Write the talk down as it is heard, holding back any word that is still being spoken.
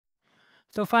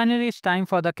So finally, it's time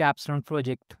for the Capstone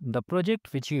project, the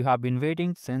project which you have been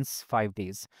waiting since 5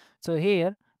 days. So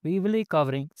here we will be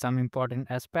covering some important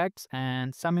aspects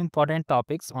and some important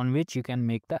topics on which you can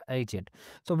make the agent.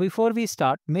 So before we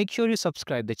start, make sure you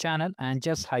subscribe the channel and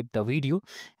just hype the video.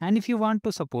 And if you want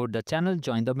to support the channel,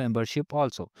 join the membership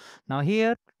also. Now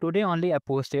here today only I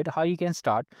posted how you can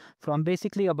start from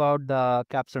basically about the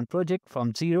Capstone project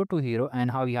from zero to hero and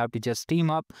how you have to just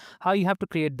team up, how you have to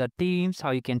create the teams,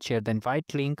 how you can share the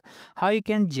invite link, how you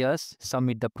can just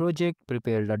submit the project,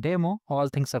 prepare the demo, all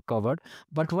things are covered.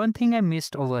 But one thing I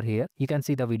missed over here, you can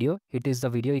see the video. It is the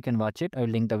video, you can watch it. I will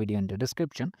link the video in the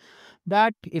description.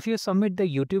 That if you submit the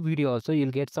YouTube video also,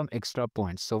 you'll get some extra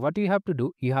points. So what you have to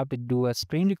do, you have to do a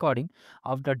screen recording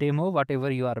of the demo, whatever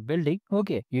you are building.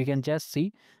 Okay, you can just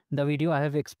see the video. I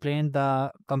have explained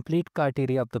the complete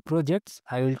criteria of the projects.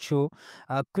 I will show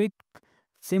a quick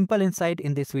simple insight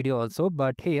in this video also,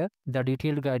 but here the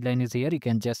detailed guideline is here. You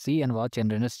can just see and watch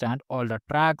and understand all the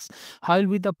tracks, how will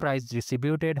be the price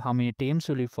distributed, how many teams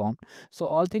will be formed. So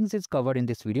all things is covered in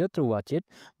this video through watch it.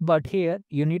 But here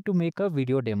you need to make a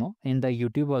video demo in the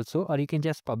YouTube also, or you can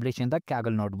just publish in the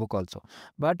Kaggle notebook also.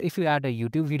 But if you add a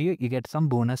YouTube video, you get some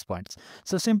bonus points.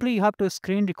 So simply you have to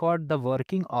screen record the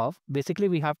working of, basically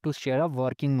we have to share a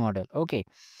working model. Okay,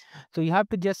 so you have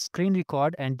to just screen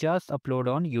record and just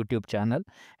upload on YouTube channel,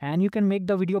 and you can make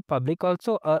the video public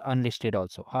also or unlisted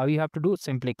also. How you have to do,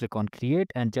 simply click on create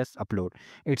and just upload.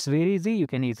 It's very easy, you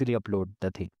can easily upload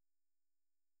the thing.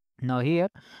 Now here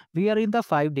we are in the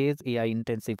 5 days AI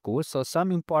intensive course. So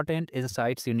some important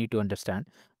insights you need to understand,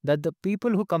 that the people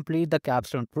who complete the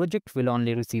Capstone project will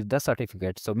only receive the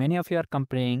certificate. So many of you are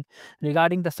complaining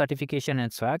regarding the certification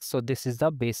and swag. So this is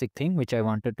the basic thing which I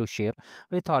wanted to share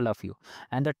with all of you.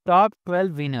 And the top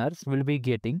 12 winners will be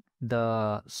getting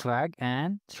the swag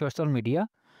and social media.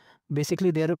 Basically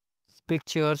their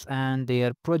pictures and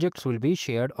their projects will be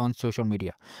shared on social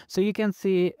media. So you can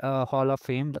see hall of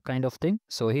fame, the kind of thing.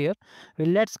 So here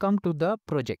let's come to the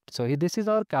project. So this is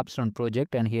our Capstone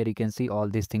project, and here you can see all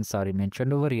these things are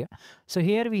mentioned over here. So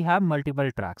here we have multiple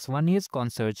tracks. One is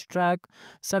concierge track,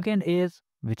 second is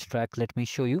which track, let me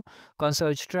show you.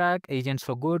 Concierge track, agents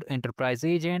for good, enterprise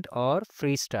agent, or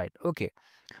freestyle. Okay,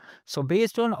 so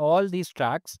based on all these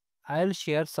tracks, I'll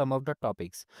share some of the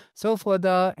topics. So for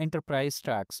the enterprise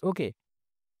tracks, okay,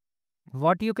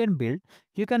 what you can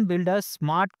build a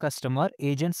smart customer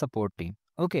agent support team.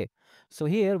 Okay, so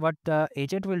here what the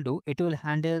agent will do, it will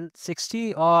handle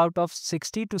 60 out of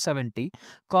 60 to 70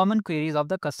 common queries of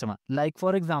the customer. Like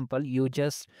for example, you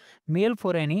just mail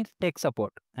for any tech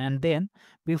support, and then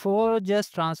before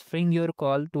just transferring your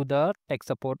call to the tech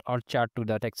support or chat to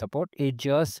the tech support, it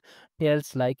just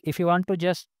tells, like if you want to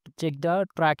just check the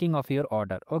tracking of your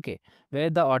order, okay,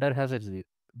 where the order has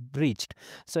reached.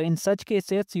 So in such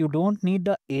cases, you don't need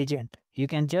the agent. You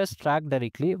can just track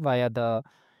directly via the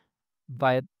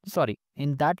sorry.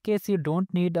 In that case, you don't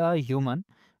need a human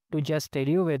to just tell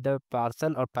you where the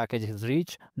parcel or package is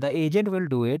reached. The agent will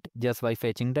do it just by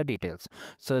fetching the details.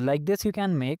 So like this you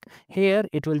can make. Here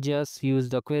it will just use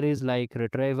the queries like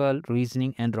retrieval,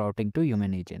 reasoning, and routing to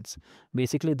human agents.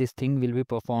 Basically this thing will be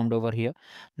performed over here.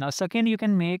 Now second, you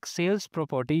can make sales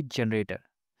property generator.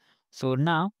 So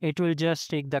now it will just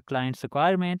take the client's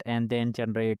requirement and then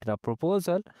generate the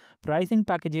proposal, pricing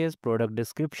packages, product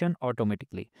description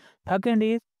automatically.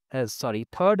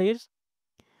 Third is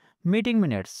meeting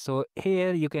minutes. So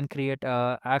here you can create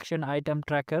a action item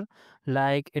tracker,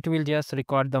 like it will just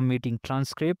record the meeting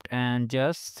transcript and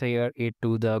just share it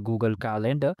to the Google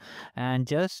Calendar and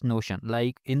just Notion.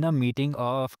 Like in the meeting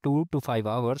of 2 to 5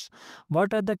 hours,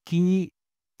 what are the key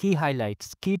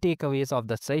highlights, key takeaways of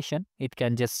the session? It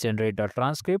can just generate the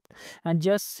transcript and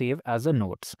just save as a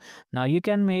notes. Now you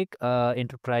can make a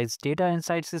enterprise data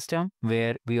insight system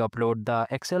where we upload the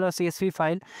Excel or CSV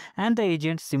file, and the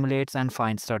agent simulates and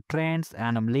finds the trends,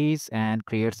 anomalies, and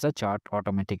creates a chart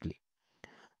automatically.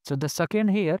 So the second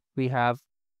here we have,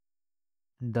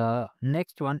 the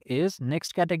next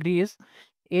category is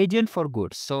agent for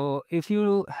goods. So if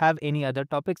you have any other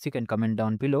topics, you can comment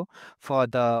down below for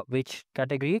the which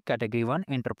category 1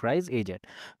 enterprise agent.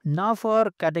 Now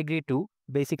for category 2,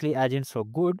 basically agents for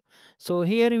good. So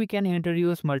here we can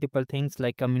introduce multiple things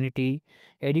like community,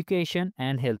 education,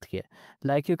 and healthcare.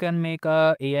 Like you can make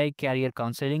a AI career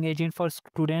counseling agent for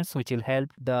students which will help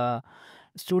the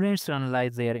Students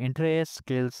analyze their interests,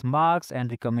 skills, marks, and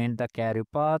recommend the career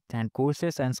path and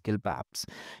courses and skill maps.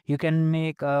 You can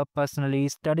make a personally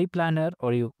study planner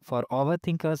or you for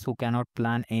overthinkers who cannot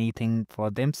plan anything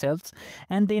for themselves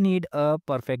and they need a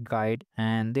perfect guide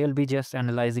and they'll be just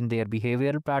analyzing their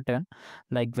behavioral pattern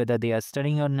like whether they are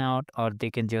studying or not or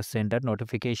they can just send a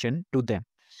notification to them.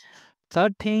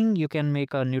 Third thing, you can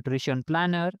make a nutrition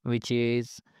planner which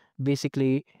is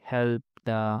basically help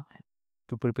the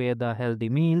to prepare the healthy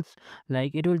meals.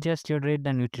 Like it will just generate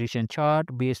the nutrition chart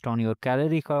based on your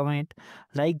calorie count.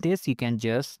 Like this you can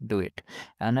just do it.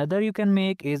 Another you can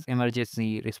make is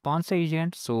emergency response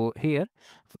agent. So here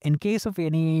in case of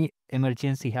any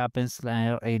emergency happens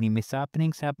any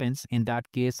mishappenings happens, in that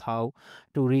case how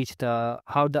to reach the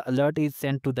how the alert is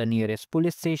sent to the nearest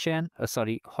police station,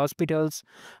 sorry, hospitals,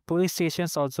 police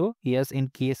stations also. Yes, in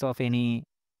case of any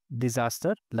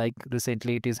disaster like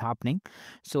recently it is happening.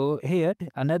 So here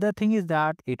another thing is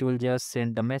that it will just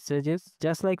send the messages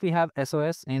just like we have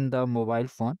SOS in the mobile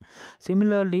phone.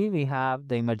 Similarly, we have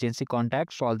the emergency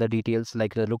contacts, all the details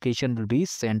like the location will be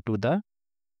sent to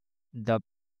the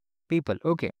people.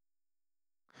 Okay.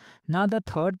 Now the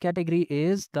third category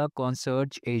is the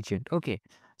concierge agent. Okay.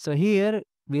 So here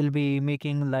we'll be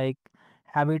making like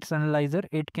habits analyzer.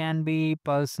 It can be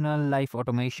personal life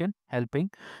automation helping.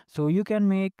 So you can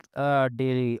make a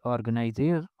daily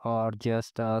organizer or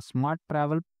just a smart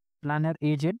travel planner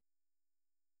agent.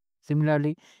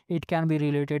 Similarly, it can be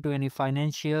related to any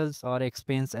financials or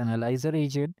expense analyzer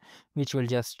agent, which will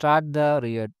just track the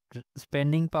real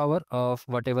spending power of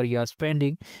whatever you are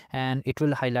spending, and it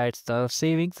will highlight the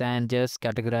savings and just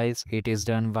categorize it is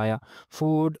done via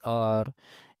food or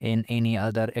in any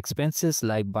other expenses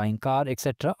like buying car,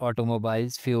 etc.,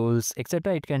 automobiles, fuels,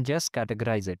 etc. It can just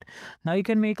categorize it. Now you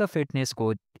can make a fitness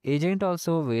coach agent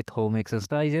also with home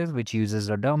exercises which uses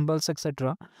the dumbbells,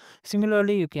 etc.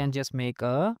 Similarly, you can just make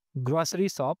a grocery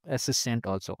shop assistant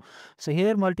also. So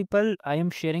here multiple I am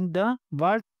sharing the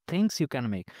what things you can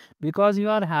make because you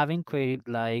are having query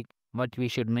like what we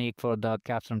should make for the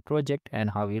capstone project and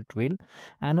how it will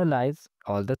analyze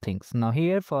all the things. Now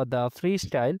here for the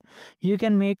freestyle, you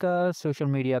can make a social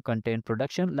media content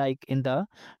production like in the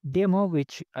demo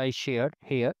which I shared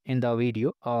here in the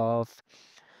video of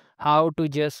how to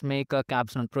just make a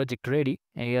capstone project ready.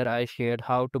 Here I shared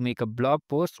how to make a blog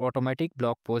post, automatic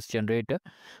blog post generator.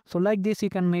 So like this,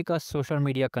 you can make a social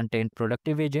media content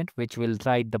productive agent, which will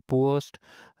write the post,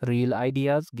 real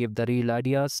ideas, give the real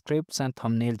ideas, scripts and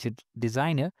thumbnail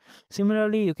designer.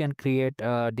 Similarly, you can create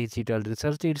a digital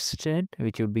research assistant,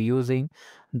 which will be using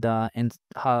reading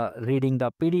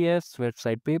the PDFs,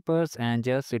 website papers, and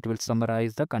just it will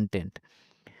summarize the content.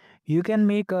 You can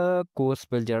make a course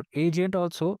builder agent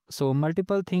also. So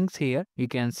multiple things here you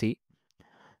can see.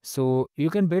 So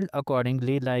you can build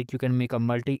accordingly, like you can make a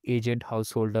multi-agent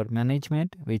householder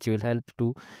management, which will help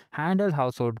to handle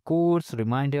household chores,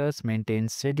 reminders, maintain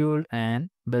schedule, and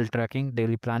bill tracking,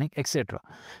 daily planning, etc.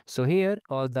 So here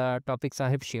all the topics I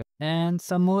have shared. And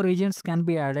some more agents can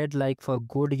be added, like for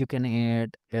good, you can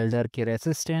add elder care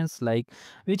assistance, like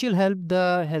which will help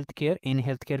the healthcare in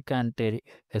healthcare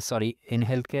in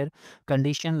healthcare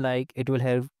condition, like it will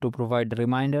help to provide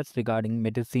reminders regarding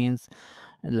medicines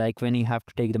like when you have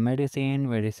to take the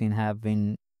medicine have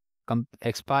been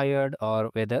expired or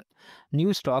whether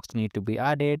new stocks need to be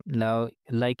added. Now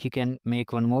like you can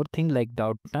make one more thing like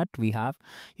doubt nut we have,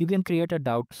 you can create a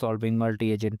doubt solving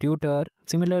multi-agent tutor.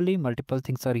 Similarly, multiple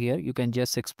things are here, you can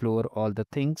just explore all the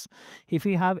things. If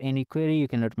you have any query, you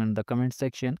can let me know in the comment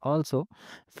section. Also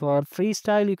for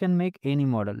freestyle, you can make any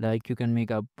model, like you can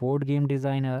make a board game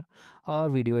designer or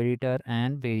video editor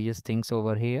and various things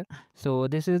over here. So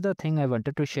this is the thing I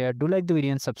wanted to share. Do like the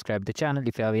video and subscribe the channel.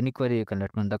 If you have any query, you can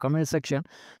let me know in the comment section.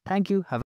 Thank you. Have